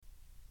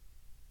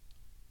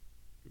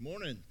Good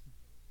morning.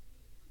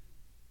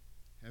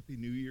 Happy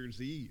New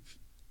Year's Eve.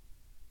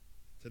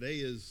 Today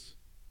is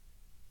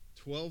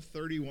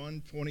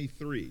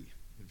 12/31/23.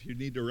 If you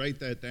need to write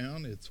that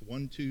down, it's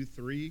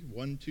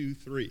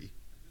 123/123.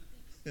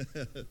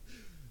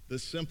 The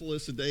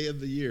simplest day of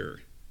the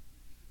year.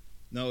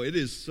 No, it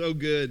is so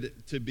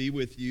good to be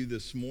with you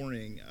this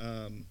morning.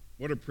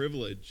 What a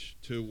privilege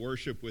to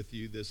worship with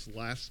you this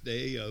last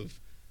day of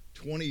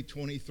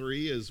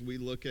 2023 as we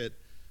look at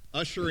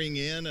ushering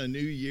in a new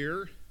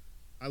year.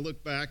 I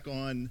look back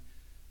on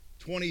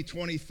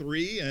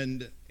 2023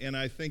 and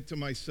I think to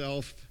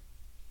myself,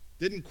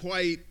 didn't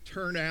quite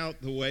turn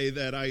out the way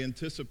that I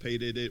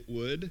anticipated it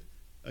would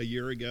a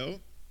year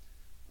ago.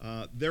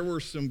 There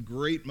were some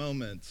great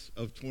moments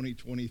of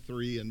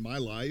 2023 in my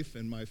life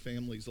and my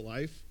family's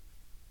life.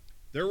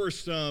 There were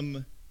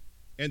some,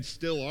 and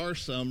still are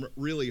some,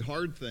 really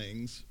hard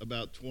things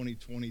about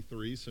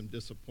 2023, some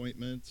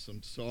disappointments,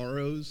 some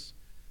sorrows,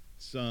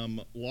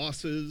 some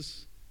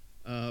losses,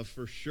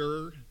 for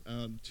sure.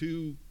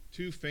 Two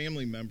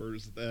family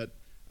members that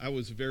I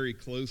was very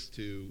close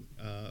to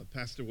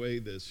passed away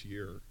this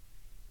year,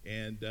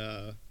 and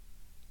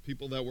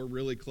people that were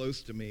really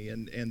close to me,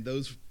 and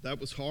that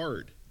was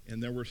hard,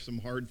 and there were some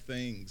hard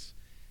things.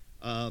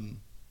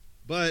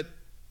 But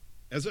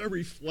as I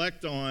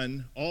reflect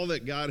on all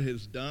that God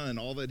has done,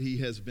 all that He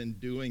has been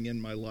doing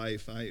in my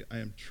life, I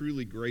am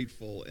truly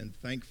grateful and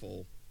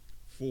thankful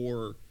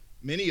for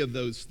many of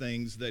those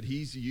things that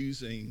He's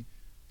using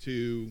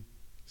to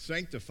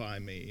sanctify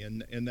me,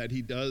 and that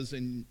He does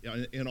in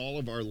all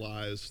of our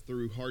lives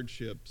through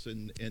hardships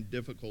and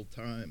difficult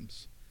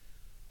times.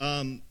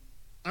 I'm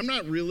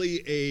not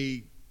really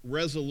a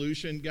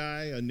resolution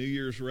guy, a New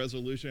Year's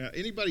resolution.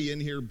 Anybody in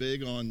here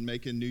big on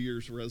making New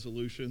Year's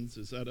resolutions?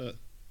 Is that a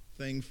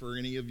thing for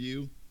any of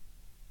you?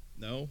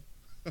 No?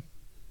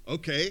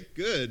 Okay,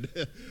 good.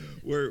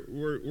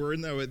 We're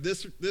in that.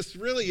 This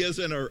really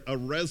isn't a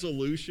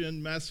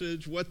resolution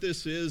message. What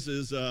this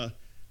is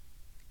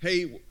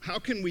hey, how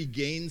can we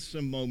gain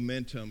some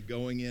momentum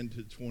going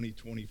into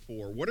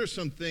 2024? What are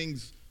some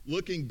things,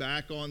 looking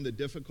back on the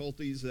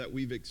difficulties that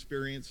we've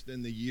experienced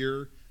in the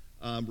year,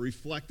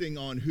 reflecting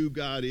on who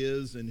God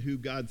is and who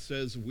God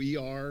says we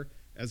are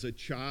as a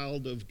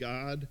child of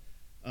God?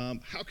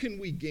 How can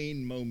we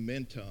gain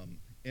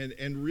momentum?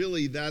 And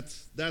really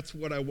that's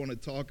what I want to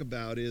talk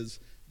about.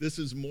 This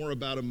is more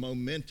about a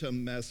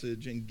momentum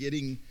message and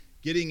getting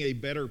a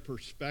better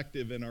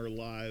perspective in our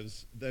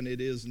lives than it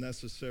is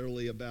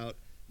necessarily about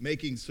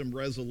making some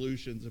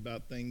resolutions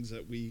about things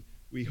that we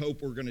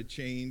hope we're going to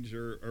change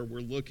or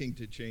we're looking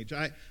to change.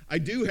 I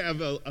do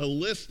have a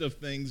list of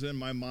things in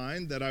my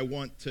mind that I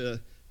want to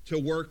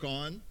work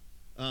on.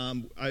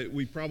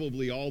 We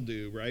probably all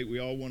do, right? We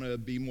all want to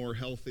be more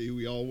healthy.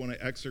 We all want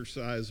to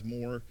exercise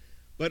more.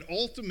 But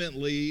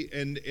ultimately,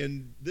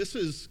 and this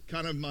is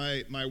kind of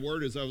my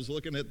word as I was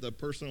looking at the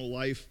personal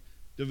life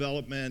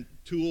development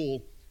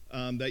tool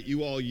that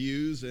you all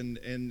use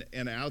and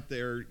out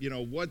there,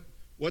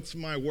 what's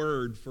my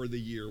word for the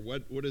year?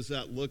 What does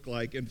that look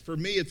like? And for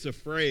me, it's a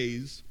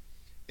phrase,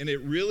 and it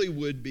really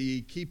would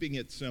be keeping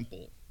it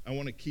simple. I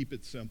want to keep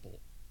it simple.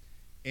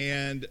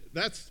 And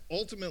that's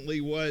ultimately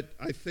what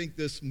I think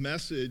this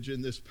message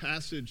and this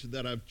passage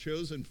that I've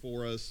chosen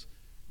for us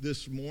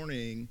this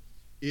morning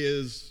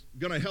is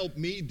going to help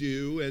me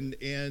do,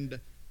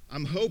 and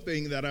I'm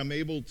hoping that I'm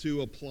able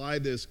to apply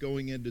this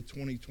going into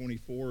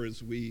 2024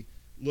 as we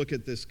look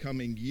at this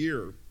coming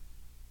year.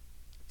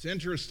 It's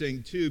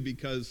interesting, too,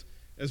 because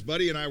as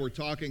Buddy and I were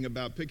talking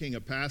about picking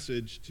a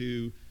passage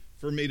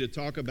for me to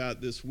talk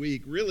about this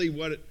week, really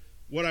what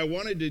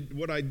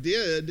I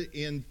did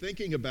in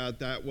thinking about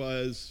that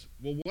was,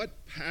 well,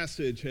 what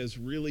passage has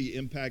really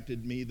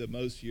impacted me the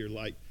most here?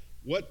 Like,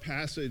 what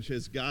passage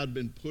has God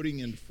been putting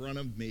in front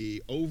of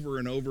me over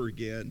and over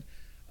again?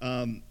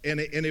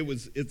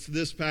 It's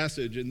this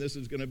passage, and this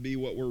is going to be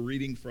what we're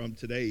reading from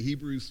today,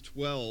 Hebrews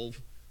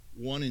 12,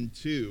 1 and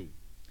 2.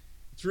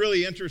 It's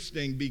really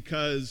interesting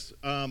because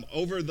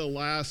over the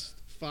last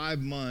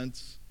 5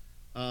 months,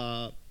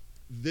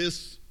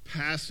 this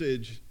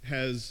passage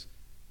has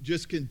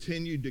just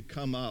continued to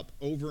come up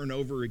over and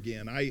over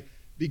again. I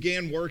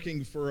began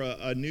working for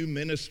a new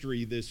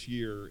ministry this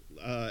year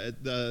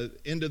at the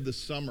end of the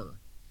summer,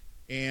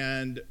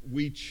 and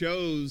we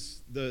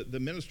chose, the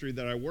ministry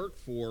that I work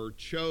for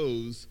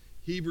chose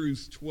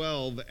Hebrews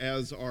 12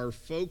 as our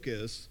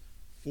focus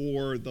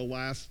for the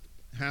last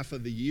half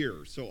of the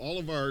year. So all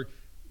of our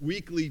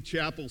weekly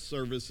chapel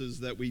services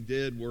that we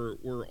did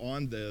were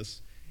on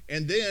this.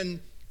 And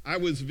then I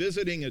was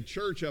visiting a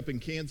church up in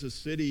Kansas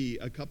City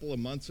a couple of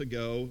months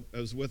ago.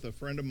 I was with a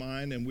friend of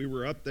mine, and we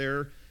were up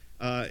there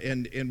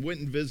and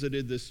went and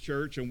visited this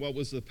church. And what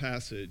was the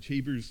passage?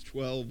 Hebrews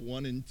 12,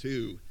 1 and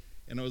 2.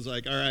 And I was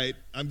like, all right,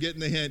 I'm getting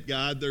the hint,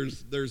 God.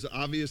 There's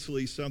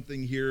obviously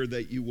something here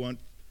that you want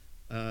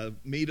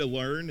me to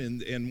learn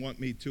and want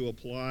me to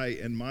apply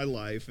in my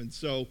life. And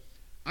so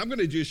I'm going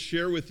to just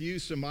share with you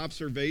some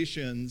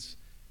observations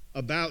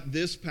about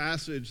this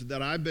passage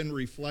that I've been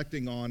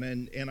reflecting on,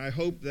 and I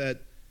hope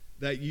that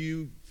that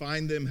you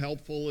find them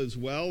helpful as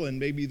well, and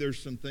maybe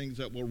there's some things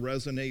that will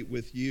resonate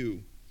with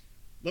you.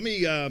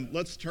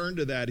 Let's turn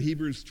to that,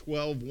 Hebrews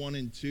 12, 1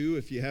 and 2,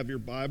 if you have your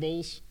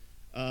Bibles,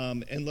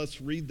 and let's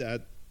read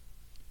that.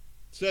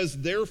 It says,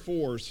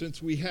 "Therefore,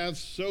 since we have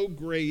so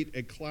great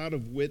a cloud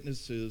of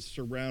witnesses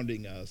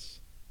surrounding us,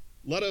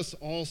 let us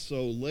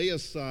also lay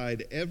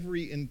aside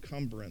every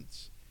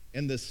encumbrance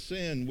and the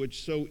sin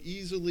which so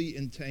easily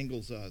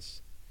entangles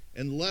us,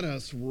 and let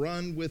us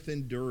run with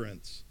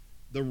endurance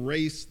the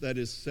race that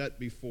is set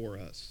before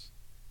us,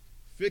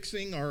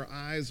 fixing our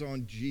eyes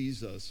on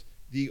Jesus,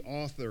 the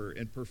author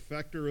and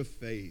perfecter of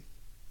faith,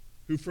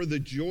 who for the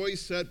joy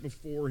set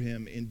before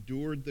him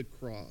endured the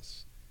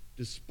cross,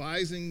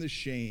 despising the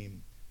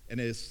shame, and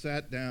has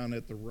sat down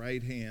at the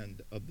right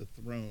hand of the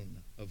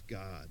throne of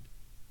God."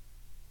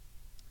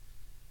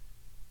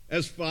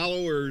 As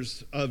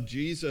followers of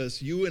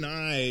Jesus, you and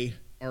I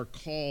are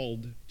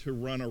called to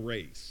run a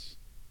race.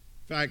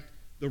 In fact,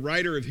 the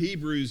writer of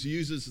Hebrews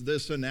uses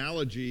this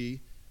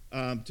analogy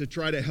to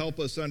try to help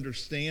us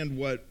understand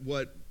what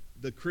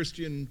the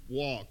Christian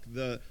walk,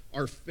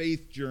 our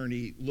faith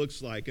journey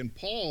looks like. And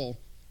Paul,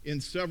 in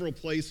several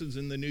places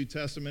in the New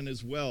Testament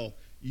as well,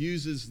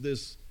 uses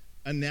this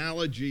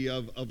analogy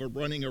of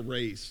running a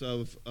race,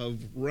 of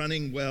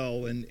running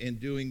well and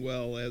doing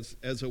well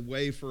as a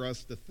way for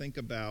us to think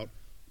about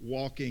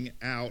walking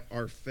out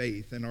our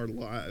faith in our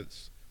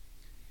lives.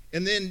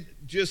 And then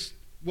just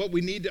what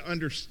we need to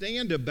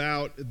understand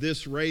about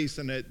this race,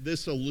 and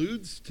this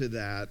alludes to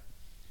that,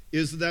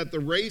 is that the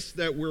race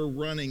that we're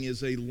running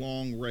is a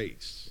long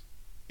race,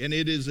 and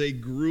it is a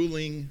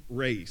grueling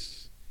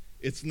race.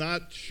 It's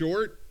not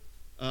short,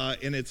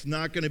 and it's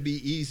not going to be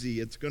easy.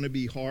 It's going to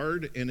be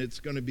hard, and it's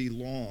going to be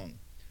long.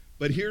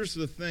 But here's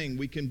the thing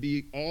we can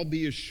all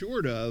be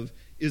assured of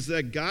is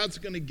that God's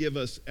going to give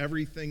us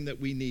everything that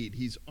we need.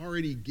 He's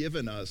already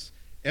given us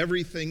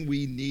everything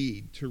we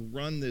need to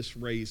run this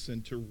race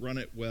and to run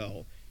it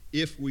well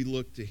if we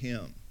look to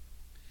him.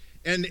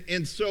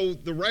 And so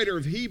the writer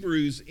of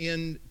Hebrews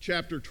in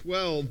chapter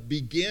 12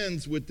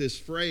 begins with this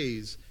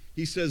phrase.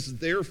 He says,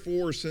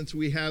 "Therefore, since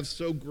we have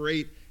so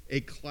great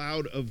a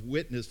cloud of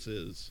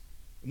witnesses."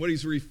 And what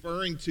he's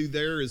referring to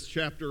there is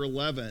chapter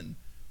 11,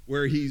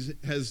 where he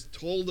has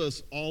told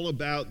us all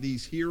about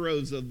these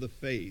heroes of the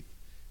faith,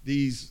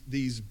 these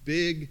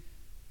big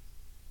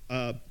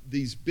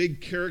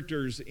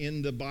characters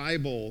in the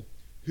Bible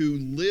who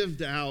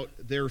lived out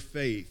their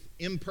faith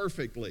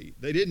imperfectly.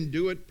 They didn't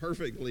do it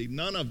perfectly,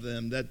 none of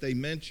them that they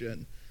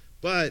mention.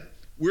 But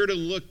we're to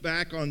look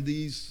back on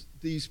these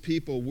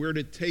people. We're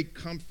to take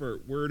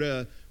comfort. We're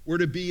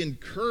to be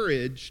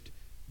encouraged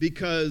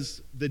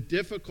because the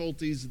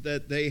difficulties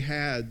that they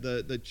had,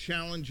 the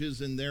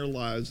challenges in their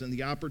lives and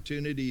the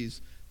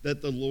opportunities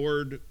that the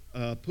Lord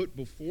put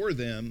before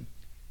them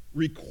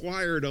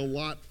required a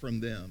lot from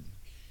them.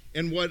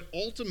 And what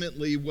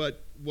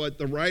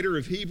the writer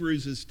of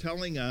Hebrews is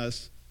telling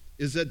us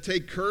is that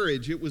take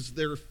courage. It was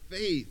their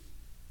faith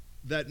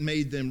that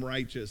made them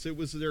righteous. It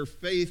was their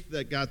faith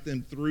that got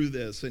them through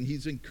this. And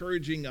he's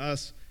encouraging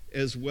us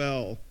as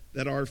well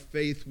that our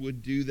faith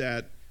would do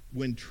that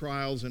when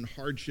trials and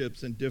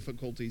hardships and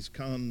difficulties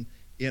come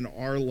in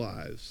our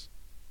lives.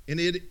 And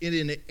it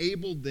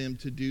enabled them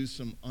to do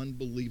some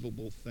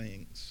unbelievable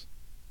things.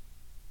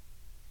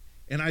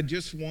 And I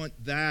just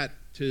want that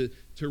to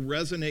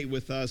resonate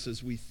with us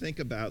as we think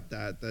about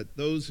that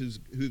those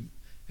who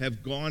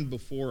have gone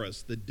before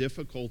us, the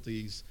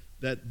difficulties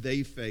that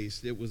they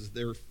faced, it was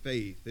their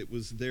faith, it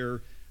was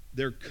their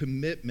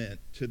commitment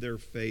to their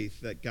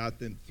faith that got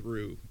them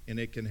through, and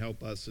it can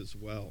help us as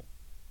well.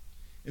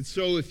 And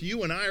so if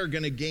you and I are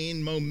going to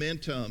gain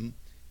momentum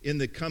in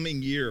the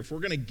coming year, if we're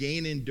going to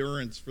gain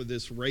endurance for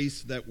this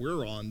race that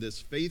we're on, this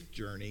faith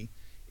journey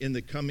in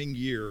the coming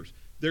years,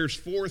 there's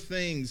 4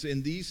 things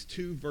in these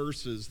 2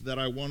 verses that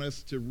I want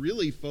us to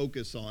really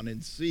focus on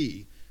and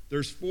see.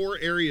 There's 4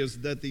 areas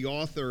that the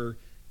author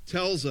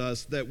tells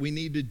us that we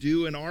need to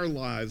do in our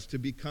lives to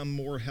become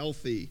more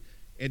healthy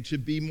and to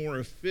be more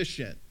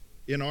efficient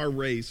in our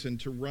race and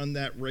to run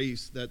that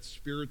race, that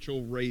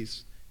spiritual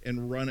race,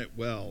 and run it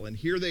well. And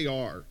here they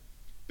are.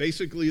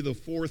 Basically, the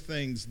 4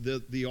 things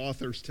that the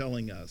author's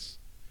telling us.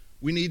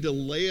 We need to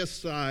lay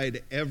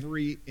aside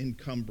every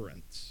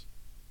encumbrance.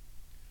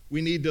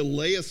 We need to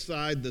lay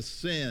aside the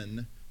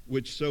sin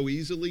which so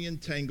easily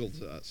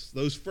entangles us.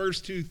 Those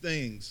first 2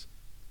 things,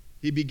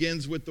 he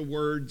begins with the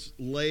words,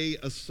 lay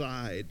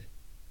aside.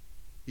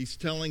 He's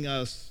telling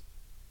us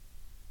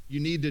you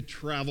need to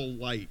travel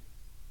light.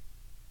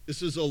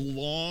 This is a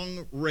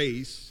long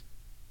race,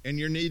 and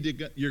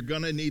you're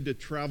going to need to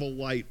travel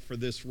light for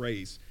this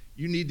race.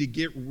 You need to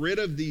get rid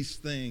of these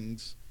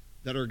things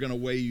that are going to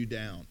weigh you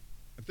down.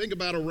 Think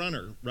about a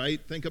runner, right?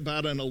 Think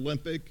about an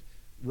Olympic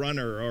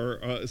runner, or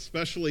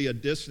especially a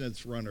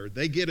distance runner.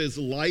 They get as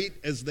light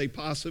as they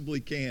possibly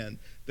can.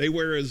 They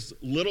wear as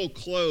little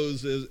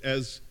clothes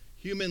as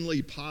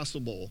humanly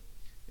possible.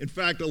 In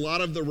fact, a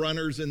lot of the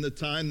runners in the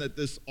time that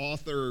this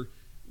author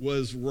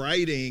was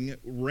writing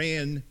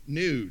ran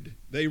nude.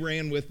 They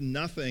ran with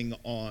nothing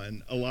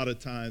on a lot of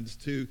times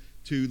to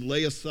to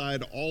lay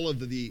aside all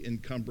of the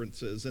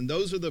encumbrances. And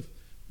those are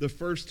the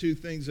first two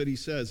things that he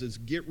says is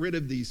get rid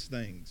of these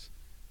things,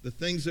 the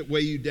things that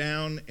weigh you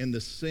down and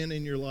the sin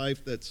in your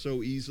life that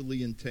so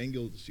easily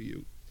entangles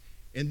you.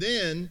 And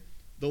then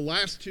the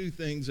last two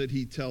things that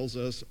he tells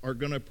us are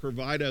going to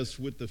provide us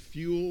with the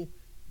fuel,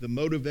 the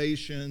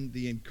motivation,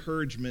 the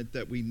encouragement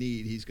that we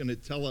need. He's going to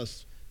tell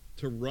us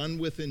to run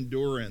with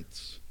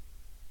endurance.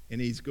 And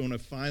he's going to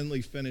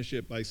finally finish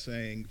it by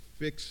saying,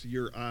 fix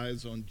your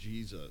eyes on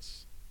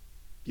Jesus.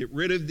 Get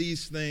rid of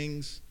these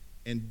things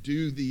and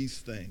do these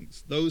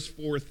things. Those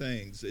four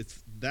things.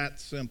 It's that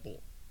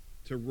simple.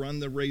 To run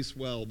the race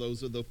well,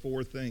 those are the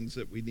four things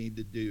that we need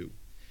to do.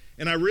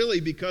 And I really,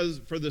 because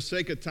for the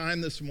sake of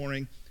time this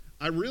morning,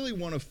 I really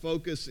want to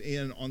focus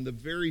in on the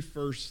very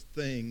first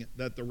thing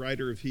that the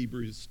writer of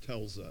Hebrews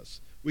tells us.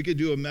 We could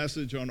do a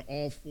message on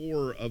all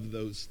four of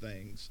those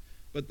things.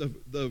 But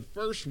the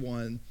first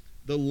one,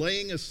 the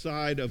laying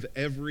aside of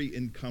every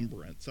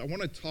encumbrance. I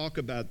want to talk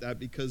about that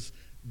because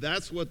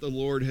that's what the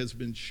Lord has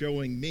been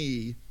showing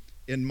me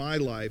in my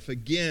life.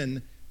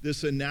 Again,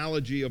 this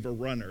analogy of a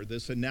runner,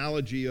 this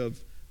analogy of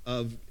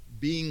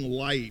being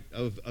light,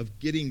 of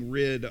getting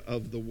rid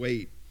of the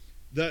weight.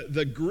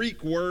 The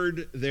Greek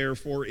word there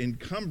for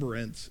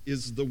encumbrance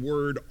is the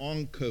word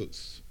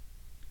onkos.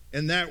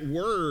 And that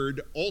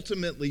word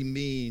ultimately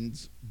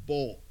means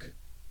bulk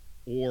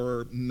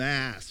or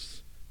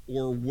mass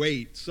or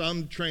weight.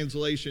 Some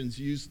translations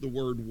use the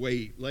word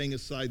weight, laying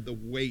aside the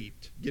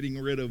weight, getting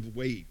rid of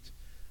weight.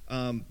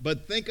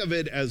 But think of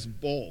it as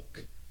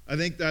bulk. I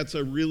think that's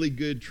a really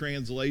good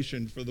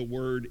translation for the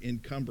word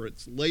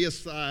encumbrance. Lay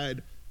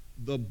aside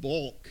the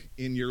bulk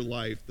in your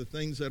life, the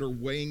things that are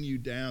weighing you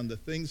down, the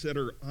things that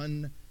are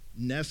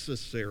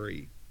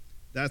unnecessary.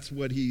 That's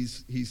what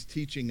he's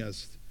teaching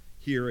us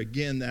here.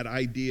 Again, that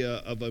idea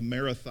of a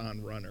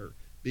marathon runner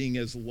being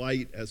as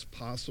light as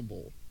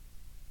possible.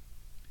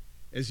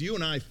 As you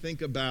and I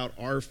think about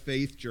our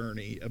faith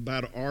journey,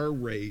 about our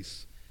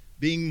race,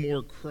 being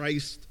more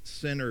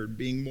Christ-centered,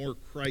 being more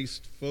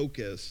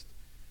Christ-focused,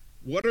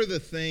 what are the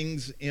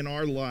things in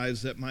our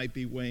lives that might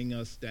be weighing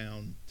us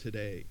down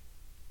today?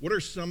 What are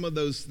some of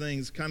those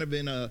things kind of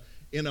in a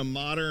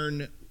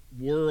modern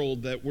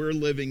world that we're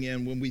living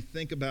in when we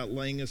think about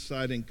laying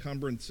aside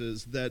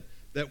encumbrances that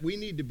we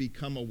need to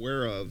become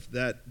aware of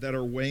that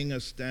are weighing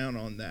us down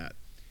on that?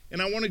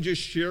 And I want to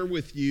just share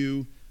with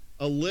you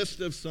a list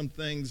of some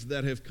things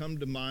that have come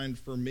to mind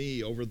for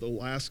me over the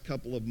last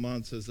couple of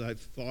months as I've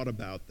thought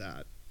about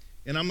that.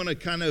 And I'm going to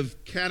kind of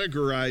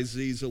categorize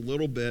these a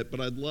little bit, but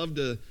I'd love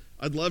to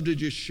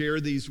just share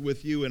these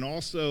with you, and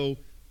also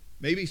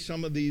maybe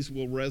some of these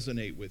will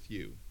resonate with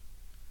you.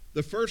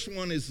 The first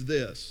one is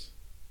this: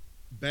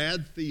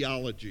 bad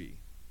theology.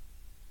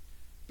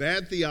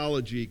 Bad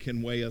theology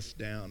can weigh us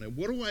down. And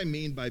what do I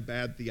mean by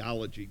bad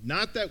theology?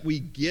 Not that we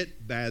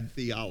get bad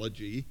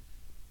theology.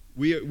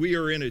 We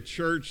are in a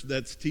church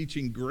that's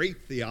teaching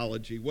great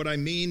theology. What I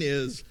mean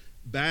is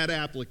bad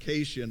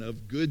application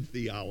of good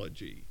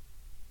theology.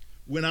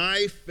 When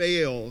I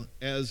fail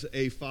as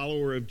a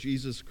follower of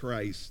Jesus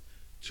Christ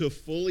to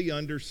fully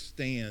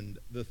understand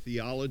the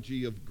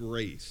theology of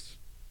grace,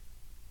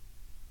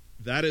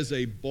 that is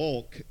a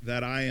bulk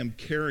that I am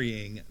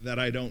carrying that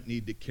I don't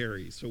need to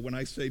carry. So when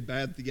I say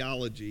bad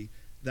theology,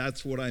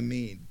 that's what I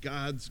mean.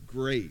 God's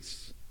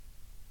grace.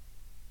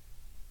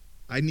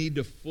 I need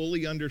to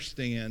fully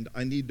understand.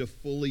 I need to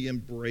fully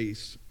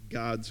embrace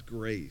God's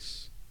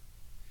grace.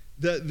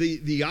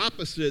 The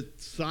opposite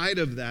side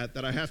of that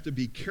I have to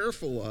be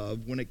careful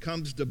of when it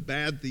comes to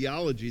bad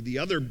theology, the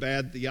other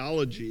bad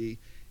theology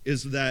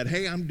is that,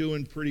 hey, I'm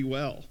doing pretty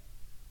well.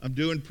 I'm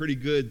doing pretty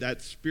good.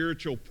 That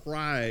spiritual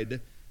pride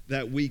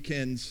that we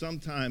can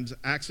sometimes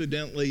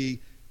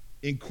accidentally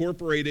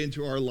incorporate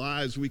into our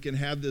lives, we can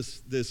have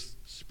this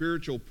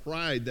spiritual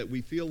pride that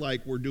we feel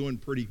like we're doing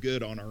pretty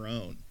good on our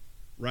own,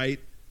 right?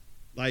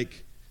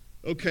 Like,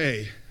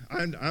 okay,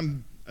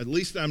 I'm at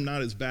least I'm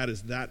not as bad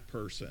as that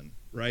person,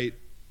 right?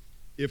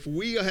 If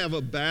we have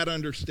a bad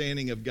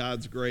understanding of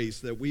God's grace,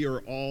 that we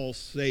are all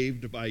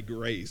saved by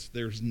grace,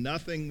 there's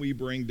nothing we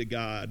bring to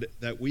God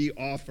that we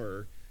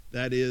offer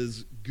that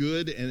is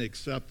good and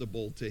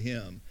acceptable to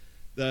him.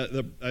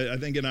 I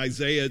think in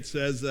Isaiah it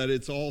says that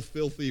it's all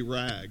filthy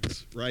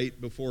rags, right,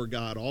 before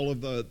God. All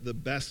of the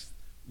best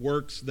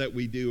works that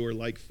we do are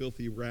like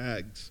filthy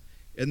rags.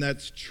 And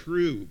that's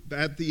true.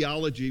 Bad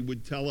theology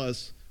would tell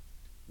us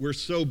we're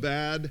so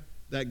bad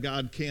that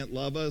God can't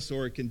love us,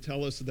 or it can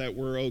tell us that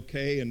we're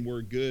okay and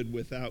we're good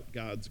without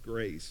God's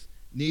grace.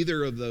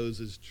 Neither of those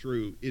is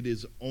true. It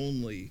is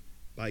only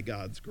by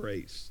God's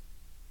grace.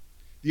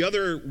 The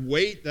other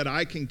weight that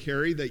I can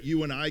carry, that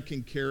you and I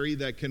can carry,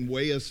 that can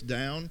weigh us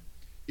down,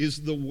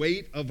 is the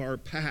weight of our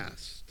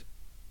past.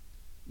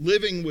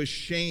 Living with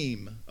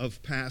shame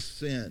of past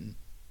sin.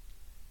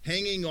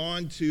 Hanging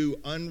on to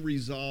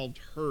unresolved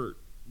hurt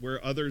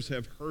where others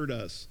have hurt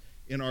us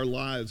in our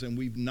lives and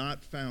we've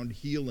not found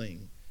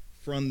healing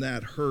from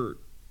that hurt.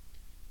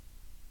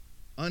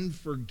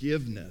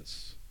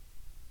 Unforgiveness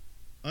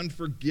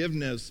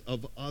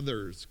of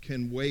others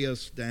can weigh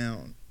us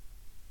down.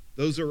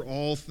 Those are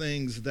all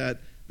things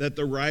that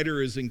the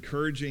writer is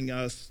encouraging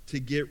us to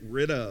get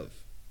rid of.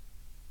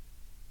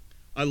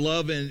 I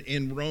love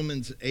in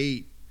Romans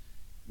 8,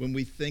 when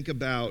we think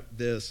about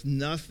this,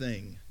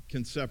 nothing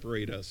can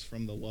separate us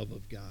from the love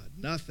of God.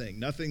 Nothing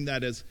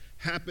that has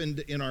happened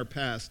in our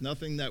past,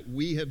 nothing that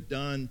we have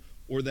done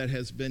or that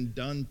has been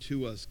done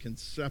to us can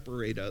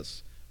separate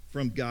us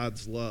from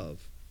God's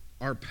love.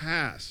 Our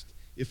past,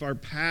 if our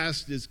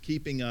past is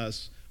keeping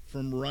us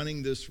from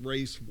running this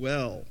race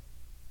well,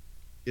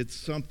 it's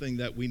something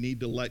that we need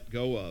to let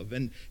go of.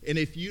 And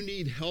if you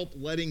need help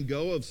letting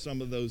go of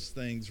some of those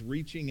things,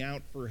 reaching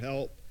out for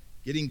help,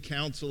 getting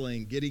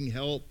counseling, getting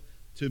help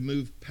to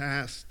move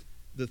past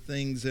the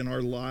things in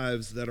our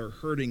lives that are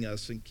hurting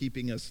us and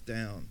keeping us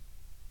down.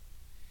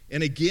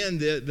 And again,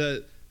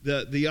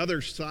 the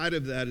other side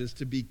of that is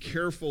to be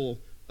careful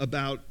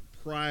about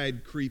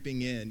pride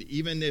creeping in,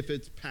 even if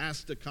it's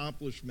past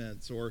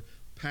accomplishments or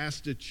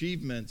past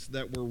achievements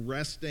that we're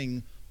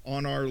resting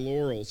on our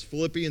laurels.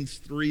 Philippians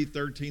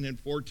 3:13 and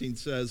 14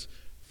 says,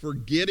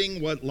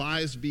 forgetting what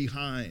lies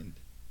behind,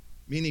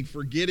 meaning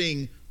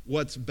forgetting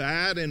what's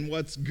bad and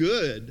what's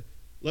good.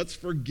 Let's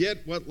forget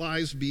what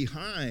lies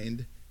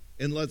behind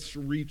and let's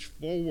reach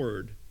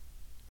forward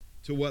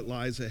to what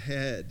lies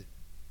ahead.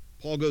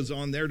 Paul goes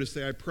on there to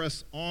say, I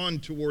press on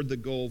toward the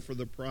goal for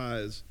the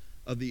prize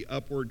of the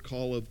upward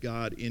call of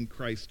God in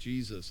Christ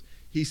Jesus.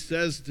 He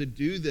says to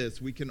do this,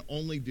 we can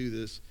only do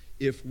this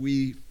if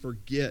we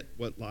forget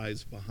what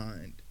lies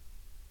behind.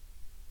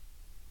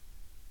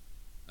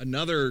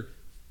 Another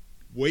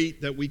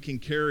weight that we can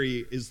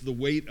carry is the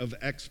weight of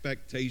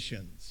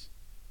expectations.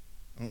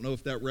 I don't know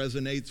if that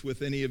resonates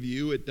with any of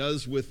you. It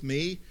does with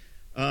me.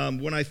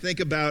 When I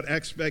think about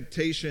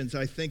expectations,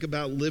 I think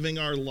about living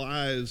our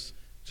lives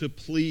to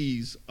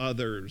please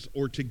others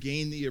or to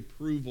gain the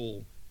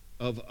approval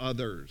of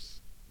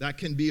others. That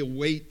can be a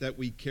weight that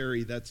we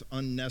carry that's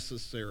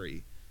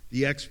unnecessary.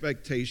 The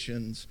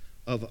expectations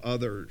of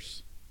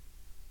others.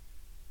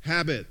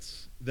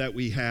 Habits that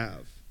we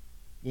have.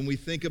 When we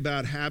think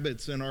about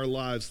habits in our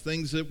lives,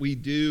 things that we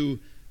do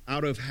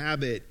out of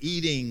habit,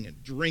 eating,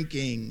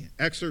 drinking,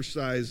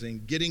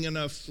 exercising, getting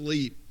enough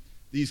sleep,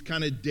 these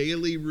kind of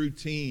daily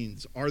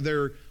routines, are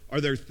there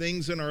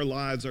things in our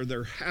lives, are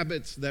there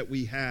habits that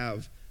we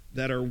have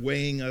that are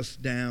weighing us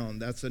down?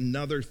 That's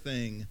another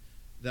thing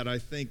that I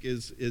think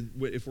is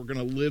if we're going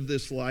to live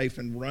this life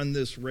and run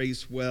this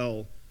race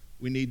well,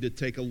 we need to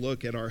take a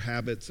look at our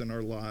habits in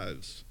our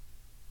lives.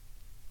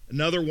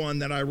 Another one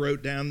that I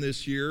wrote down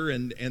this year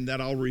and that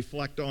I'll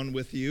reflect on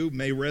with you,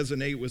 may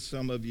resonate with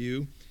some of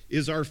you,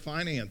 is our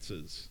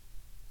finances.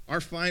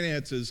 Our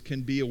finances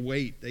can be a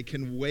weight. They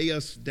can weigh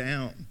us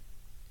down.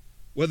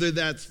 Whether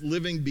that's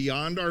living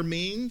beyond our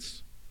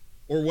means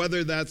or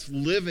whether that's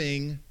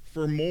living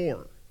for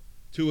more,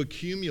 to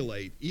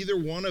accumulate. Either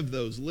one of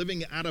those,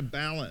 living out of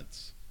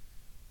balance,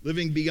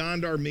 living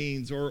beyond our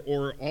means,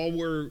 or all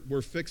we're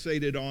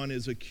fixated on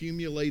is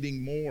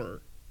accumulating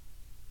more.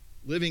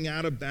 Living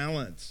out of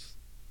balance,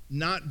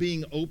 not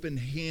being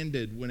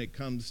open-handed when it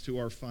comes to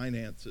our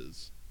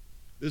finances.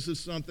 This is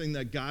something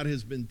that God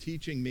has been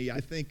teaching me. I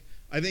think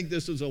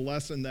this is a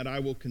lesson that I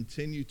will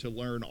continue to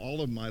learn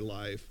all of my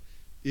life,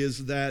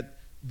 is that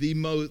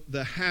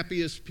the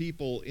happiest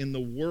people in the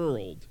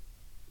world,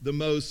 the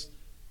most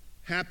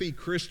happy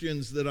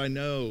Christians that I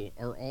know,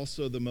 are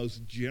also the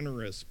most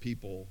generous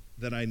people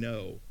that I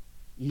know.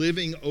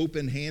 Living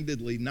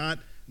open-handedly, not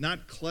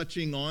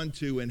clutching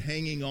onto and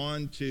hanging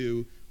on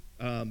to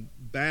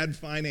bad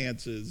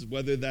finances,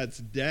 whether that's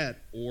debt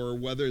or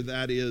whether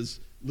that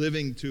is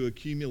living to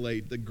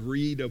accumulate, the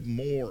greed of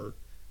more.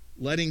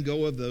 Letting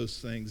go of those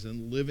things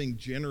and living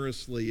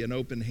generously and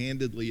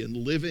open-handedly and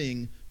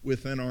living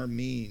within our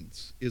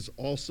means is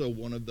also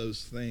one of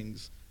those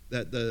things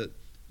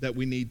that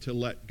we need to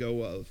let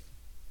go of.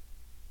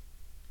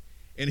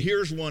 And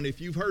here's one.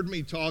 If you've heard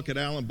me talk at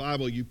Allen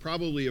Bible, you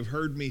probably have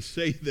heard me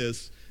say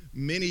this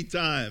many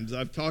times.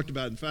 I've talked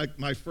about it. In fact,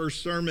 my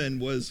first sermon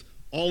was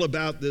all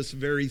about this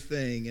very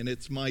thing, and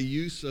it's my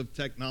use of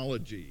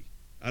technology.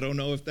 I don't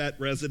know if that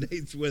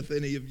resonates with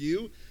any of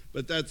you,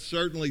 but that's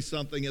certainly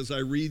something as I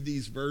read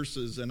these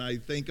verses and I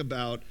think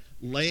about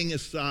laying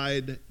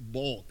aside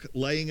bulk,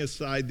 laying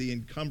aside the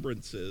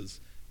encumbrances.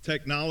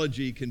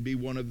 Technology can be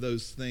one of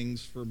those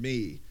things for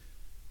me.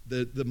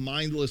 The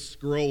mindless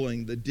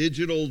scrolling, the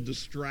digital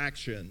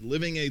distraction,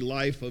 living a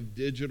life of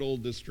digital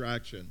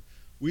distraction.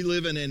 We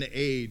live in an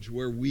age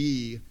where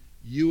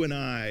you and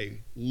I,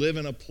 live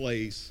in a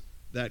place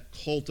that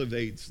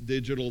cultivates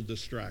digital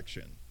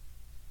distraction,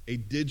 a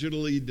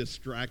digitally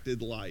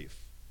distracted life.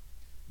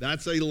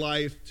 That's a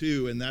life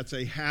too, and that's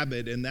a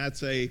habit, and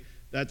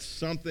that's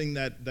something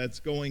that's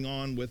going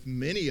on with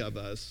many of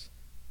us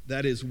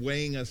that is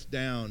weighing us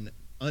down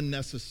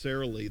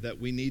unnecessarily, that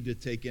we need to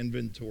take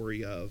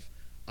inventory of.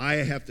 I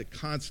have to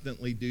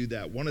constantly do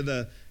that. One of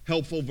the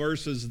helpful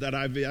verses that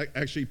I've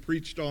actually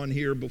preached on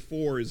here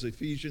before is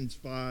Ephesians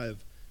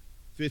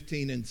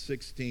 5:15 and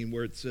 16,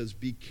 where it says,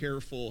 "Be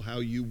careful how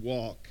you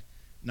walk,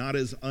 not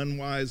as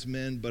unwise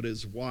men, but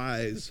as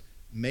wise,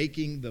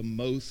 making the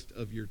most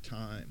of your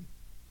time.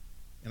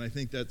 And I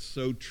think that's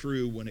so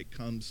true when it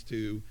comes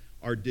to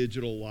our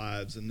digital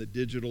lives and the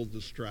digital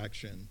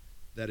distraction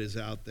that is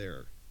out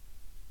there.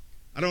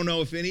 I don't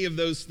know if any of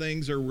those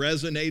things are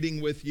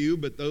resonating with you,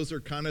 but those are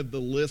kind of the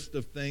list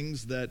of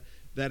things that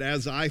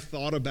as I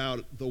thought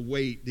about the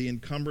weight, the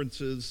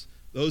encumbrances,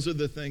 those are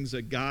the things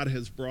that God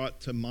has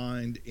brought to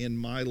mind in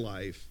my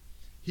life.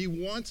 He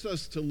wants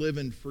us to live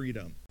in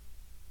freedom.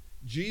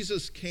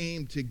 Jesus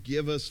came to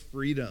give us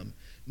freedom,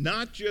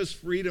 not just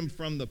freedom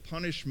from the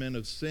punishment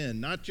of sin,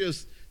 not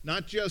just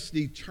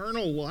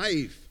eternal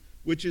life,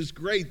 which is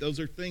great. Those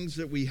are things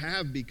that we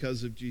have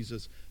because of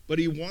Jesus. But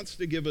he wants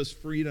to give us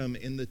freedom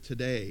in the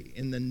today,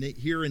 in the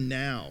here and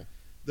now.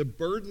 The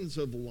burdens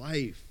of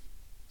life,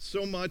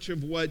 so much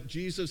of what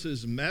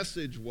Jesus'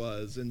 message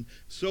was and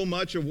so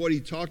much of what he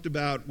talked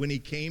about when he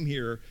came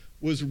here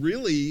was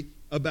really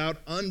about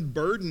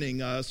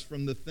unburdening us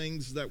from the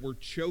things that were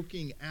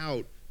choking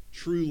out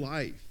true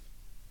life.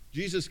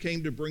 Jesus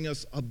came to bring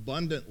us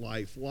abundant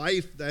life,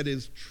 life that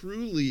is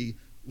truly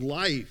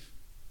life.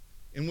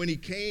 And when he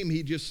came,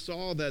 he just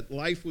saw that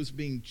life was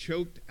being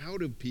choked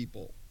out of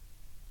people.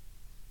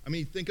 I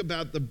mean, think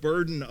about the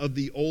burden of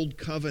the old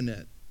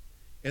covenant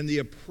and the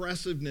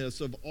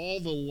oppressiveness of all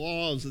the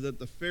laws that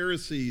the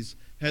Pharisees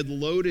had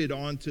loaded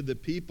onto the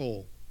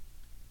people.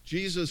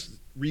 Jesus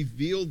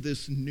revealed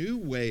this new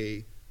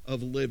way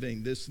of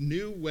living, this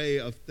new way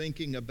of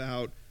thinking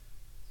about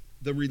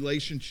the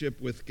relationship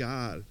with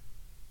God.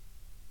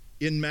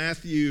 In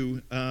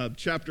Matthew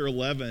chapter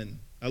 11,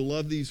 I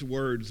love these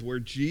words where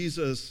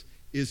Jesus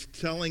is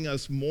telling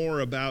us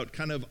more about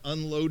kind of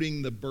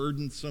unloading the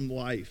burdensome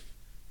life.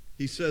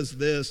 He says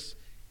this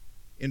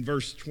in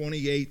verse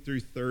 28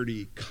 through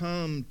 30,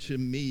 "Come to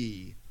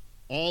me,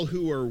 all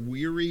who are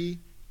weary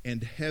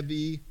and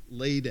heavy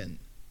laden,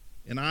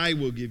 and I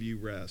will give you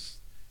rest.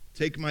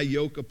 Take my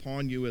yoke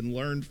upon you and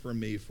learn from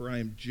me, for I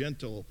am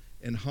gentle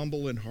and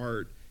humble in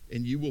heart,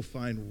 and you will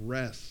find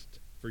rest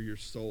for your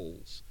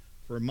souls.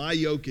 For my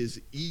yoke is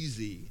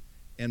easy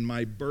and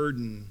my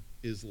burden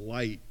is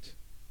light."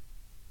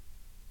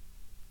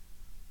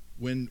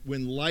 When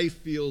life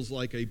feels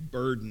like a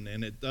burden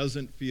and it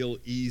doesn't feel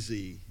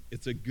easy,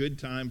 it's a good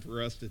time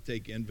for us to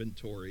take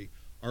inventory.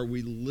 Are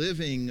we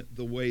living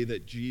the way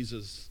that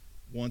Jesus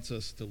wants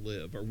us to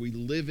live? Are we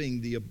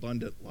living the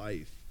abundant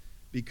life?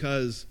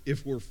 Because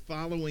if we're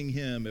following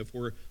him, if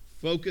we're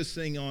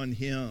focusing on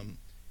him,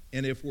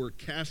 and if we're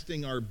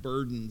casting our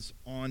burdens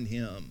on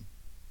him,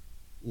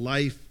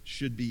 life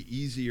should be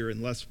easier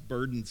and less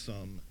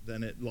burdensome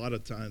than a lot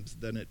of times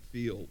than it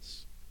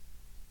feels.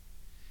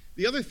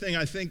 The other thing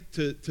I think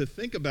to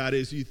think about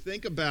is you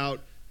think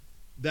about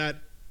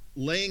that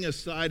laying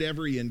aside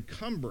every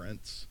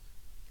encumbrance,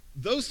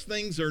 those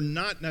things are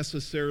not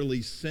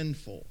necessarily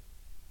sinful.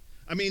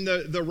 I mean,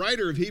 the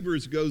writer of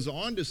Hebrews goes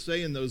on to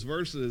say in those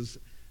verses,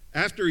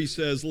 after he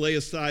says, lay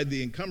aside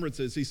the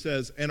encumbrances, he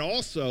says, and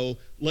also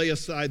lay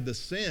aside the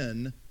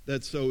sin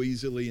that so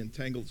easily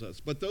entangles us.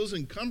 But those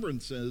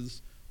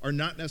encumbrances are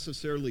not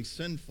necessarily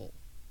sinful.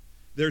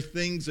 They're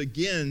things,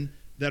 again,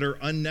 that are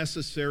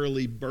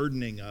unnecessarily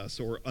burdening us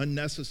or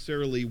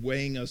unnecessarily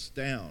weighing us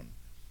down.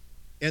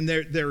 And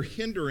they're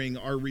hindering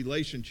our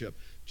relationship.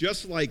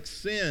 Just like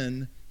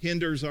sin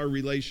hinders our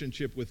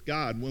relationship with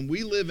God. When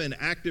we live in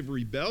active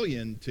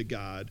rebellion to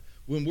God,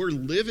 when we're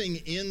living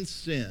in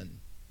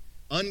sin,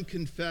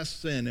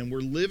 unconfessed sin, and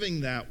we're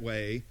living that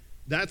way,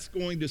 that's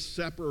going to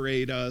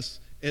separate us.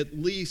 At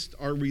least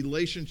our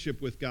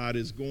relationship with God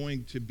is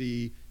going to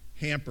be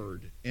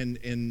hampered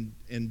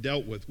and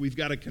dealt with. We've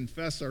got to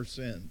confess our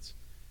sins.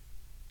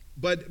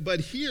 But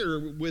here,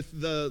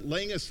 with the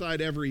laying aside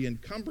every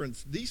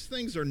encumbrance, these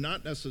things are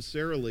not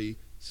necessarily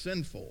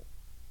sinful.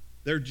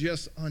 They're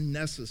just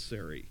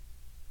unnecessary.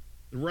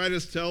 The writer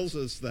tells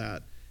us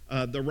that.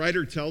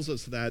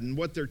 And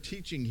what they're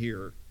teaching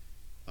here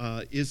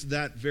is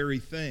that very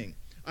thing.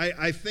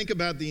 I think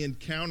about the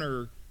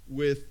encounter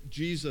with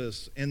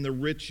Jesus and the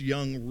rich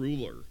young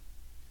ruler.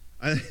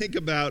 I think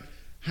about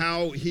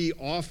how he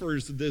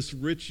offers this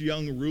rich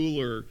young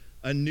ruler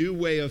a new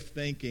way of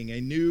thinking,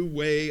 a new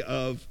way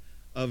of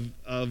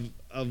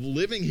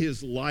living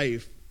his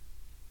life,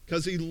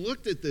 because he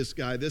looked at this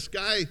guy. This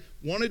guy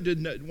wanted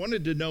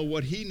to know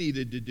what he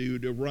needed to do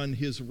to run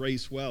his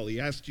race well. He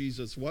asked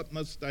Jesus, "What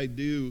must I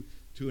do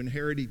to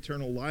inherit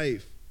eternal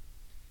life?"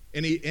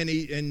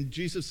 And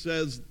Jesus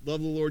says,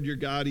 "Love the Lord your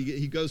God."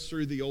 He goes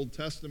through the Old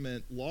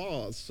Testament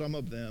laws, some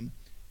of them,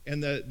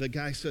 and the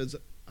guy says,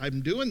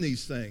 "I'm doing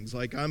these things.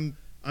 Like I'm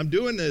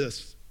doing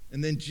this."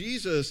 And then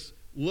Jesus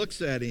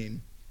looks at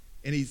him,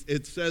 and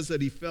it says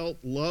that he felt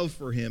love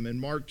for him in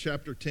Mark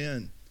chapter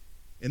 10.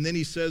 And then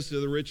he says to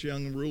the rich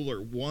young ruler,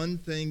 "One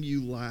thing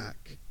you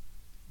lack.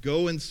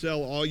 Go and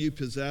sell all you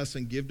possess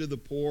and give to the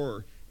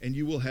poor, and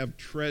you will have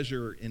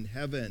treasure in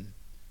heaven.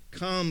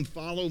 Come,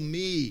 follow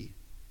me."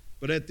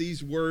 But at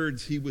these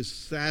words, he was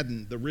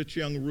saddened. The rich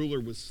young ruler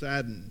was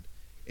saddened,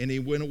 and he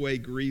went away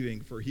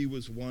grieving, for he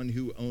was one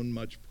who owned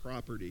much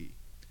property.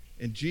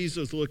 And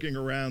Jesus, looking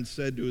around,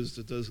 said to his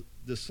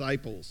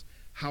disciples,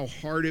 how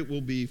hard it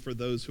will be for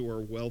those who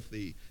are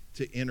wealthy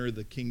to enter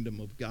the kingdom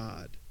of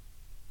God.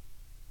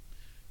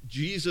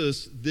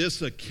 Jesus,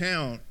 this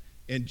account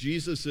and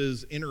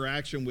Jesus's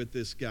interaction with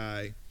this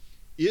guy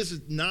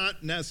is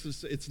not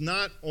necessary. It's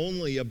not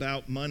only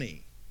about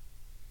money.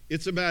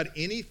 It's about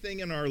anything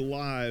in our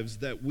lives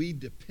that we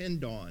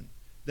depend on,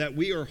 that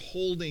we are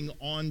holding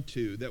on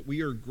to, that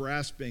we are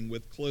grasping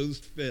with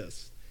closed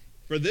fists.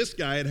 For this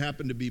guy, it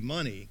happened to be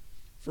money.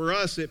 For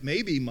us, it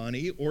may be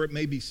money or it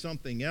may be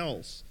something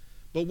else.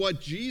 But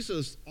what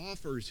Jesus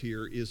offers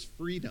here is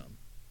freedom.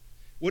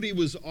 What he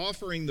was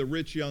offering the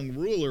rich young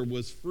ruler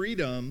was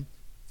freedom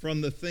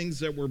from the things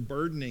that were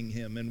burdening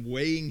him and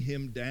weighing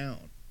him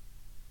down.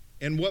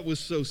 And what was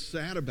so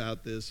sad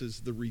about this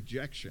is the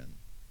rejection.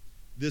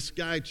 This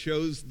guy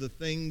chose the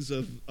things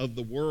of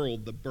the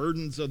world, the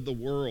burdens of the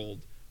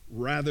world,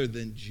 rather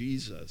than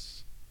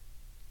Jesus.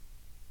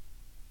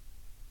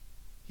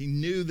 He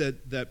knew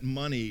that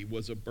money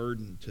was a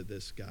burden to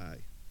this guy.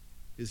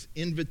 His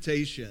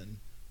invitation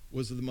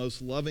was the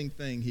most loving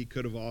thing he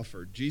could have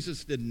offered.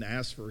 Jesus didn't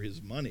ask for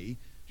his money.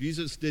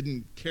 Jesus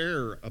didn't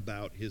care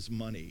about his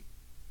money.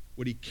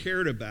 What he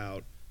cared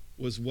about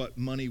was what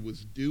money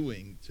was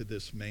doing to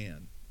this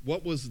man.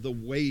 What was the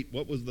weight,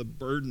 what was the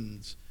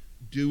burdens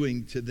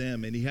doing to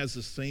them? And he has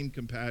the same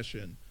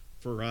compassion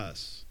for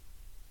us.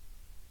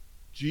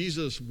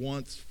 Jesus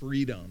wants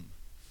freedom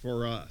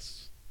for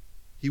us.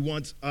 He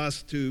wants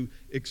us to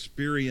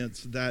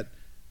experience that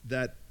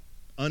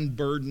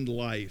unburdened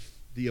life,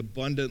 the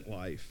abundant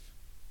life.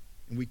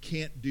 And we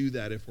can't do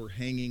that if we're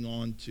hanging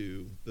on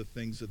to the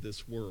things of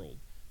this world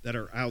that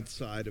are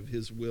outside of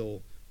his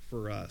will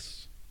for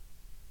us.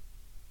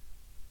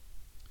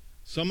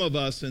 Some of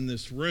us in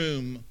this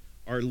room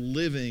are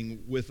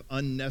living with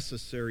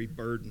unnecessary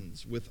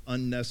burdens, with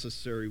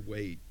unnecessary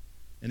weight.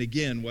 And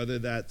again, whether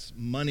that's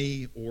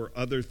money or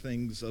other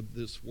things of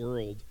this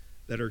world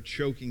that are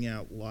choking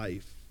out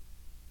life.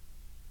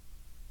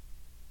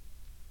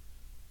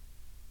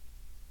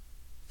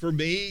 For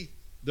me,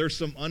 there's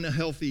some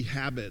unhealthy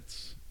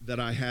habits that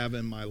I have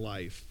in my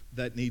life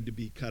that need to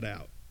be cut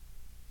out.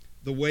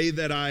 The way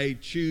that I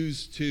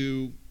choose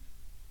to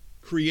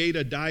create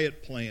a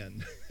diet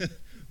plan,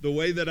 the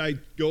way that I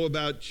go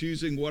about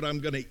choosing what I'm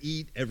going to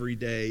eat every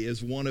day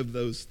is one of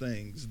those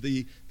things.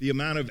 The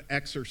amount of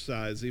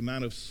exercise, the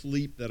amount of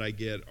sleep that I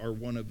get are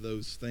one of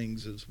those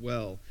things as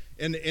well.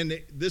 And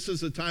this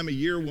is a time of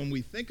year when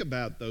we think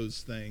about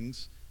those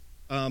things.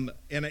 And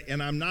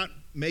I'm not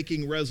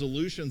making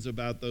resolutions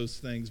about those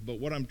things, but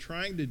what I'm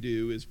trying to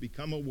do is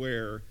become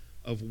aware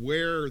of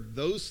where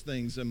those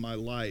things in my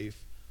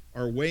life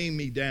are weighing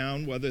me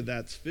down, whether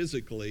that's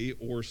physically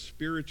or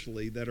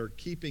spiritually, that are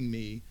keeping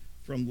me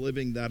from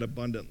living that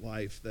abundant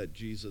life that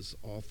Jesus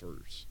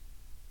offers.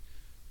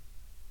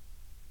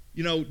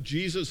 You know,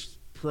 Jesus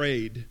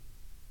prayed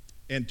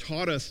and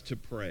taught us to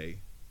pray.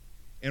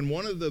 And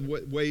one of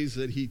the ways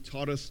that he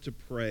taught us to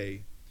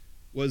pray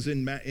was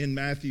in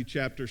Matthew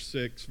chapter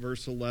 6,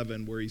 verse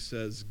 11, where he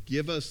says,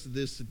 "Give us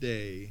this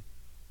day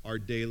our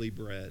daily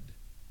bread."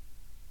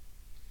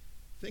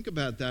 Think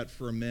about that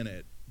for a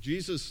minute.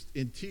 Jesus,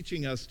 in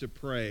teaching us to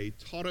pray,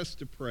 taught us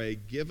to pray,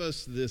 "Give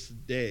us this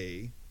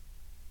day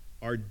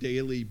our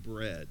daily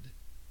bread."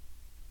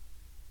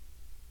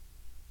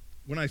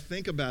 When I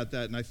think about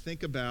that, and I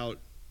think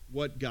about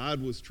what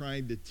God was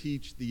trying to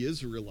teach the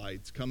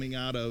Israelites coming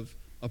out of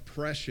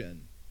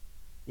oppression,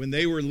 when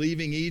they were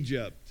leaving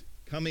Egypt,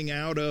 coming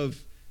out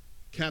of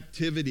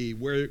captivity,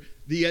 where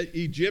the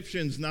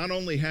Egyptians not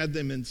only had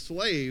them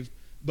enslaved,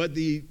 but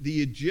the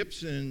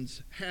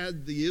Egyptians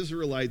had the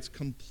Israelites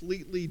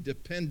completely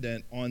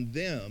dependent on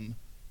them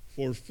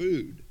for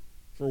food,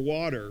 for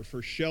water,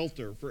 for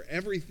shelter, for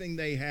everything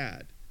they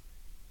had.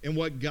 And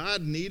what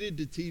God needed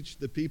to teach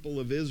the people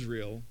of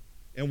Israel,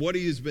 and what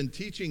he has been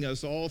teaching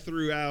us all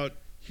throughout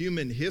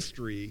human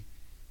history,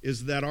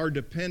 is that our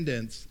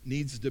dependence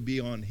needs to be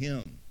on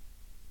him.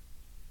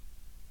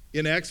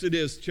 In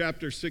Exodus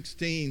chapter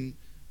 16,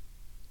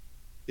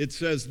 it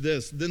says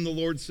this, "Then the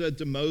Lord said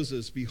to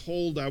Moses,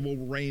 'Behold, I will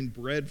rain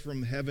bread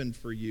from heaven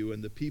for you,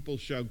 and the people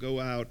shall go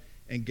out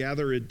and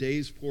gather a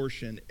day's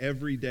portion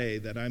every day,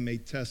 that I may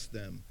test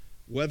them,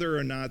 whether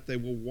or not they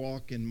will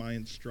walk in my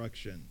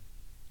instruction.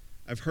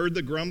 I've heard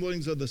the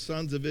grumblings of the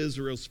sons of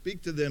Israel.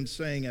 Speak to them,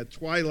 saying, at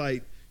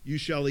twilight you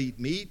shall eat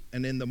meat,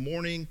 and in the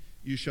morning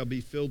you shall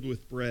be filled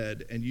with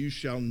bread, and you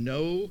shall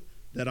know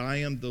that I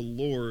am the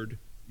Lord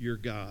your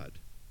God.'"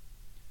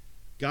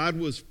 God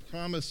was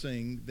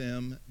promising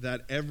them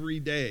that every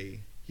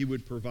day he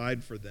would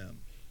provide for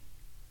them.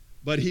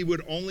 But he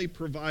would only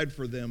provide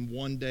for them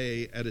one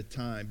day at a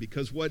time,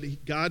 because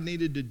what God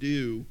needed to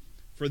do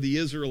for the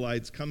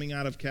Israelites coming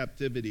out of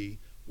captivity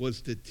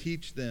was to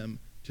teach them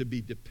to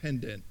be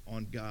dependent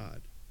on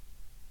God.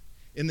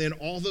 And then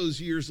all those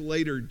years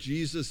later,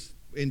 Jesus,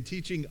 in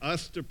teaching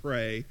us to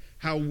pray,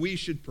 how we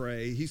should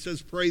pray, he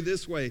says, pray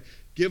this way,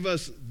 "Give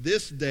us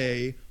this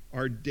day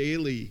our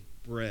daily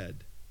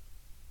bread."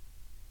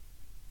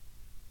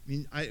 I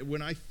mean,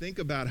 when I think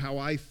about how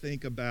I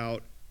think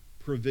about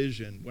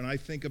provision, when I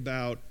think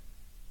about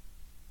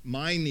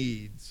my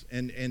needs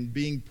and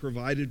being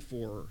provided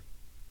for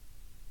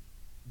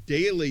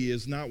daily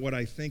is not what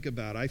I think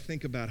about. I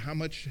think about how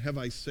much have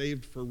I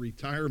saved for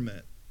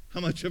retirement? How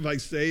much have I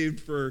saved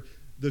for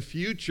the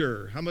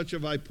future? How much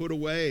have I put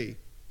away?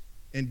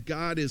 And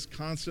God is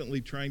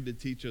constantly trying to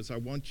teach us, I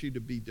want you to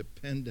be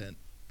dependent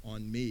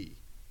on me.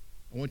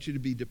 I want you to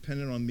be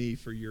dependent on me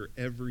for your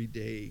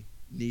everyday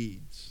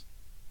needs.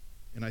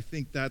 And I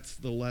think that's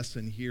the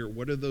lesson here.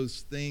 What are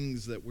those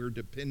things that we're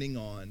depending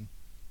on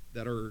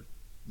that are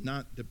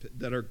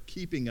that are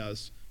keeping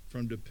us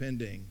from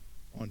depending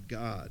on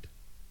God?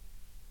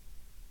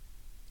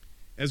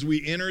 As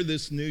we enter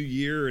this new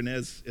year, and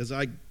as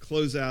I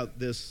close out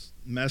this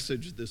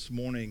message this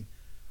morning,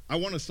 I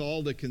want us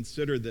all to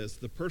consider this.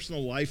 The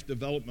personal life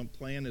development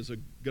plan is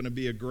going to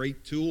be a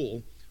great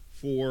tool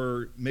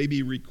for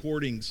maybe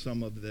recording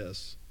some of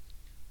this.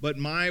 But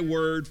my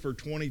word for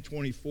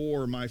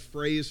 2024, my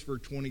phrase for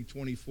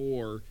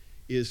 2024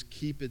 is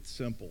keep it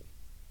simple.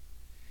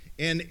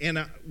 And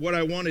what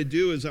I want to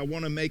do is I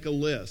want to make a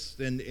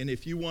list. And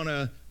if you want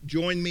to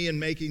join me in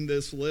making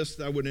this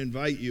list, I would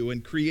invite you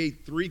and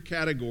create 3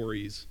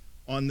 categories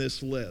on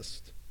this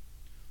list.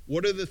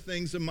 What are the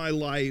things in my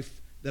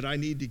life that I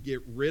need to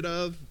get rid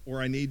of or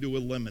I need to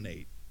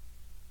eliminate?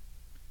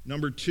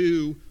 Number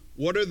 2,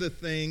 what are the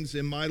things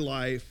in my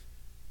life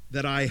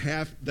that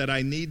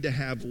I need to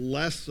have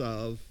less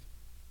of?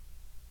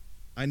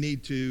 I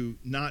need to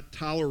not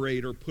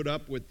tolerate or put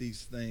up with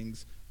these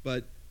things,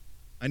 but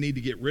I need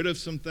to get rid of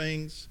some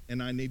things,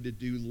 and I need to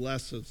do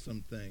less of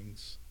some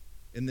things.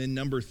 And then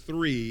number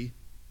 3,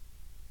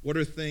 what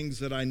are things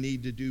that I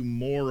need to do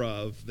more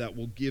of that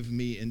will give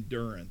me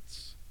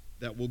endurance,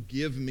 that will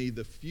give me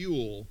the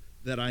fuel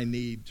that I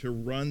need to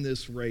run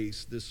this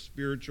race, this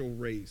spiritual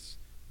race,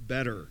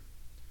 better?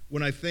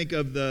 When I think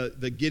of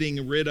the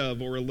getting rid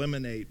of or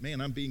eliminate, man,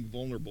 I'm being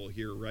vulnerable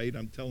here, right?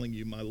 I'm telling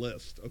you my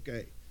list.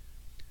 Okay.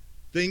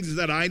 Things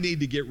that I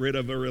need to get rid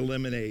of or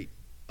eliminate.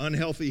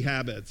 Unhealthy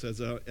habits,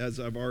 as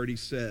I've already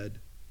said.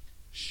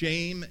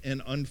 Shame and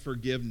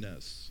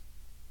unforgiveness.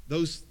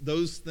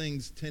 Those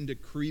things tend to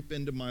creep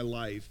into my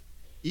life,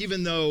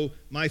 even though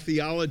my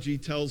theology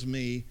tells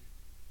me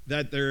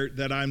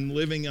that I'm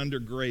living under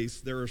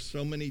grace. There are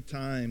so many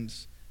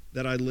times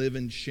that I live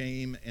in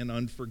shame and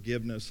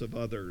unforgiveness of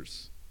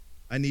others.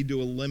 I need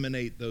to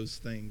eliminate those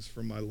things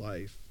from my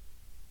life.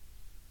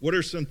 What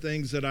are some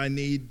things that I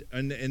need,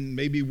 and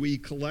maybe we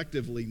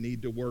collectively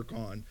need to work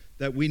on,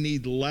 that we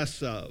need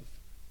less of?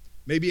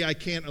 Maybe I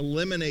can't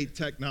eliminate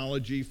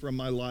technology from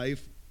my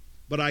life,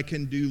 but I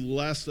can do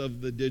less of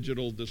the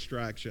digital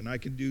distraction. I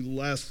can do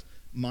less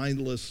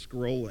mindless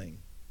scrolling.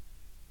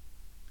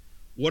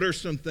 What are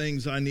some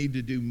things I need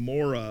to do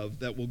more of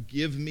that will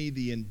give me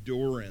the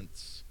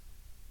endurance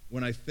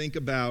when I think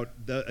about,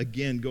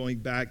 again, going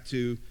back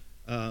to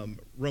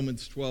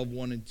Romans 12,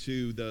 1 and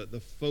 2,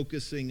 the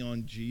focusing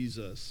on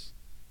Jesus?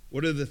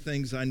 What are the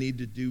things I need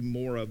to do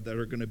more of that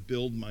are going to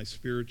build my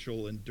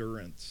spiritual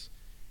endurance?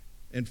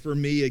 And for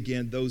me,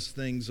 again, those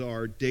things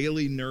are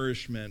daily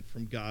nourishment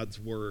from God's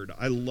Word.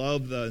 I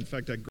love in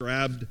fact, I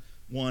grabbed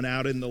one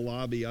out in the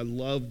lobby. I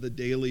love the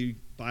daily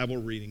Bible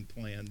reading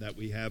plan that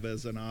we have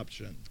as an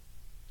option.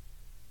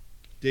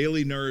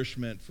 Daily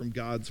nourishment from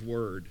God's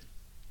Word.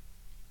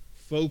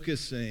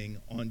 Focusing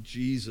on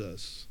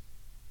Jesus.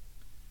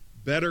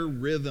 Better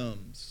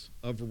rhythms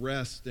of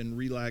rest and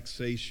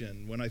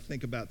relaxation. When I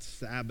think about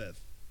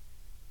Sabbath,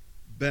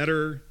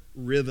 better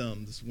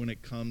rhythms when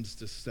it comes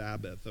to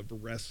Sabbath,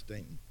 of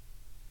resting.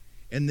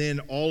 And then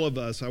all of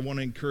us, I want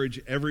to encourage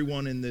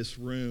everyone in this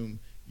room,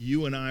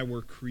 you and I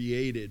were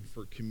created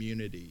for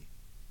community.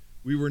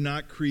 We were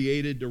not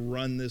created to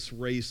run this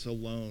race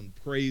alone.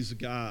 Praise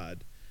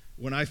God.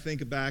 When I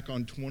think back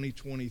on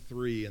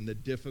 2023 and the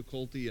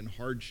difficulty and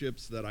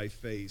hardships that I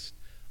faced,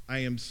 I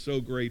am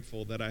so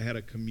grateful that I had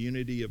a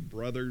community of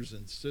brothers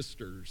and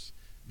sisters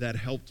that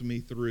helped me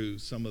through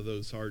some of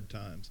those hard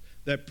times,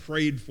 that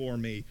prayed for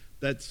me,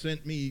 that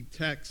sent me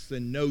texts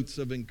and notes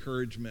of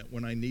encouragement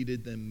when I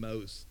needed them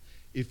most.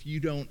 If you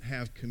don't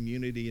have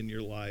community in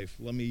your life,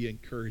 let me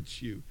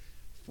encourage you,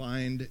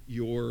 find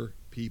your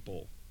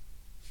people.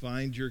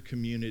 Find your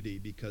community,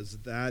 because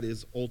that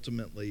is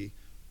ultimately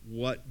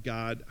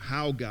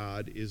how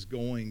God is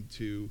going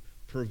to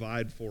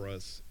provide for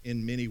us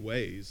in many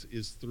ways,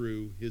 is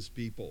through his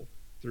people,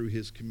 through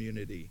his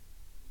community.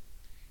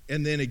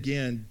 And then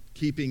again,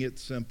 keeping it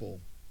simple.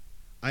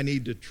 I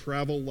need to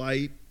travel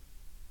light,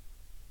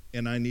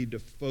 and I need to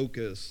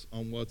focus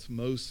on what's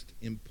most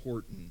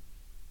important.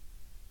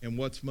 And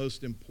what's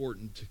most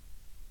important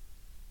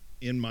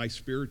in my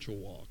spiritual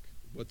walk.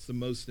 What's the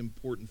most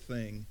important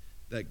thing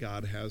that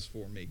God has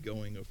for me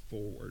going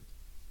forward?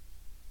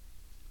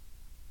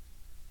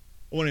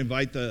 I want to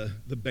invite the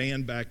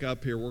band back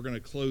up here. We're going to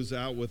close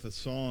out with a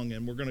song,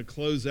 and we're going to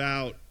close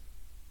out,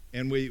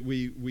 and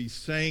we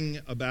sang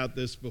about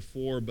this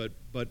before, but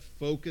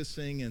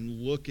focusing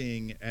and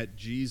looking at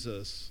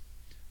Jesus.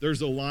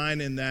 There's a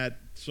line in that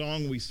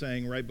song we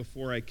sang right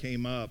before I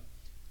came up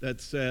that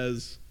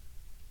says,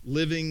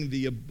 living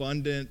the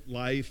abundant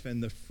life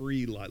and the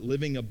free life,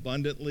 living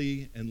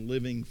abundantly and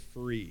living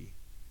free.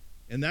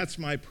 And that's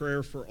my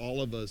prayer for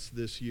all of us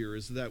this year,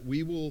 is that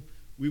we will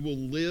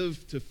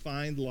live to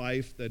find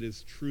life that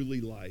is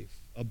truly life,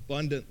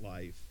 abundant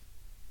life,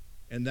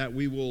 and that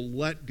we will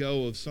let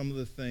go of some of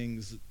the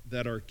things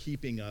that are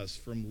keeping us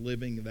from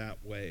living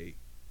that way.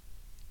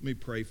 Let me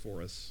pray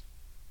for us.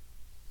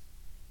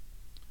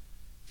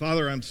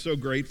 Father, I'm so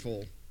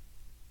grateful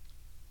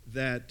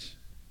that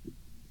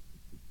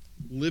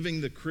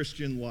living the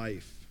Christian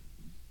life,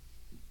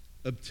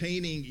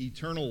 obtaining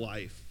eternal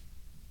life,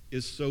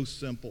 is so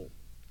simple.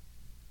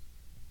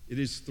 It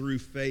is through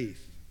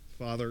faith,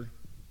 Father,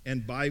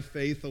 and by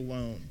faith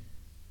alone,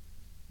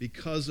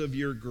 because of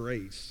your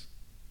grace,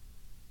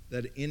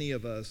 that any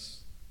of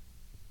us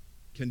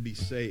can be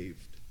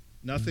saved.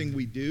 Nothing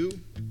we do,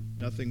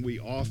 nothing we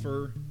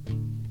offer,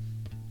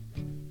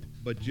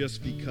 but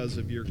just because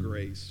of your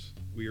grace,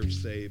 we are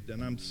saved.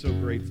 And I'm so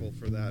grateful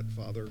for that,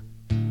 Father.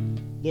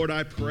 Lord,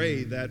 I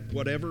pray that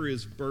whatever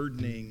is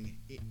burdening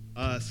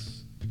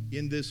us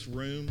in this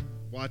room,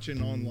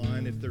 watching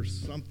online, if there's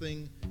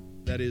something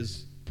that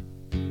is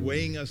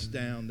weighing us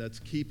down, that's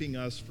keeping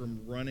us from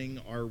running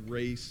our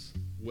race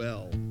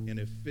well and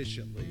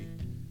efficiently,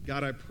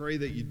 God, I pray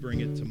that you'd bring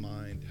it to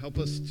mind. Help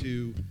us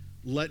to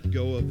let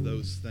go of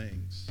those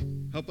things.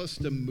 Help us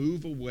to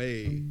move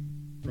away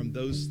from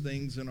those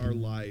things in our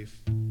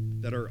life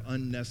that are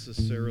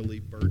unnecessarily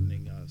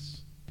burdening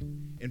us.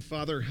 And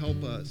Father,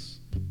 help us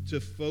to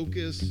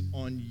focus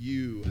on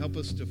you. Help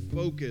us to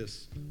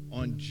focus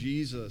on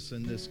Jesus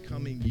in this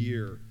coming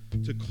year,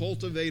 to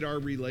cultivate our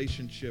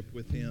relationship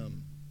with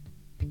him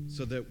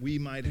so that we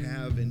might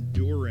have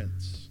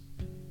endurance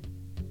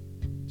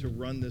to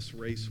run this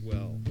race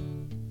well.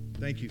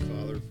 Thank you,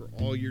 Father, for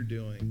all you're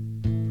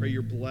doing. Pray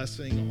your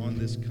blessing on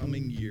this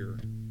coming year,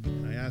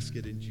 and I ask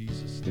it in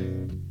Jesus'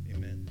 name.